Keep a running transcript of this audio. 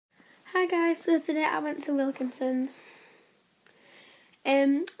Hi guys, so today I went to Wilkinsons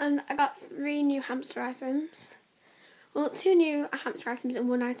and I got 3 new hamster items. Well, 2 new hamster items and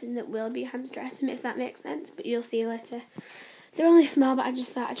 1 item that will be a hamster item, if that makes sense, but you'll see later. They're only small, but I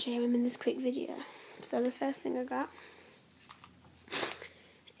just thought I'd show them in this quick video. So the first thing I got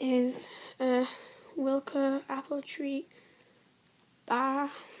is a Wilco apple treat bar,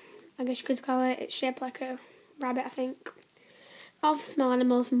 I guess you could call it. It's shaped like a rabbit, I think. All for small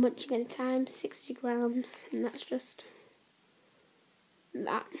animals for munching any time, 60 grams, and that's just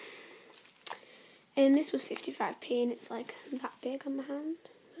that. And this was 55p, and it's like that big on my hand,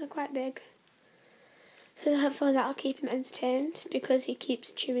 so quite big. So hopefully that'll keep him entertained, because he keeps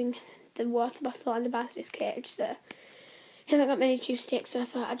chewing the water bottle on the back of his cage, so he hasn't got many chew sticks, so I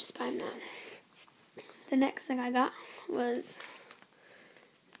thought I'd just buy him that. The next thing I got was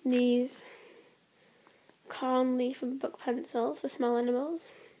these corn leaf and book pencils for small animals.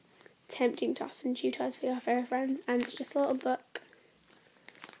 Tempting toss and chew toys for your furry friends, and it's just a little book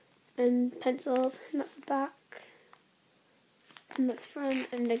and pencils, and that's the back, and that's front.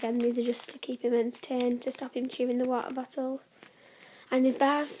 And again, these are just to keep him entertained, to stop him chewing the water bottle and his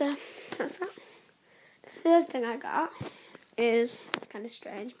bars. So that's that. The third thing I got is kind of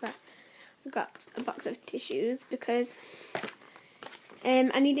strange, but I got a box of tissues because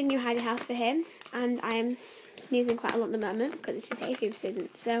I need a new hidey house for him, and I am sneezing quite a lot at the moment because it's his hay fever season.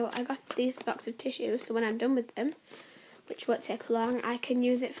 So I got this box of tissues, so when I'm done with them, which won't take long, I can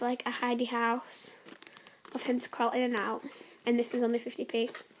use it for like a hidey house of him to crawl in and out. And this is only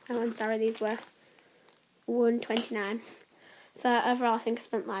 50p. Oh, I'm sorry, these were £1.29. So overall, I think I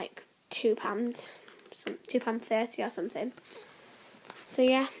spent like £2.30 or something. So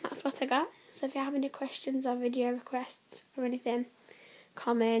yeah, that's what I got. So if you have any questions or video requests or anything,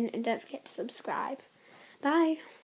 comment, and don't forget to subscribe. Bye.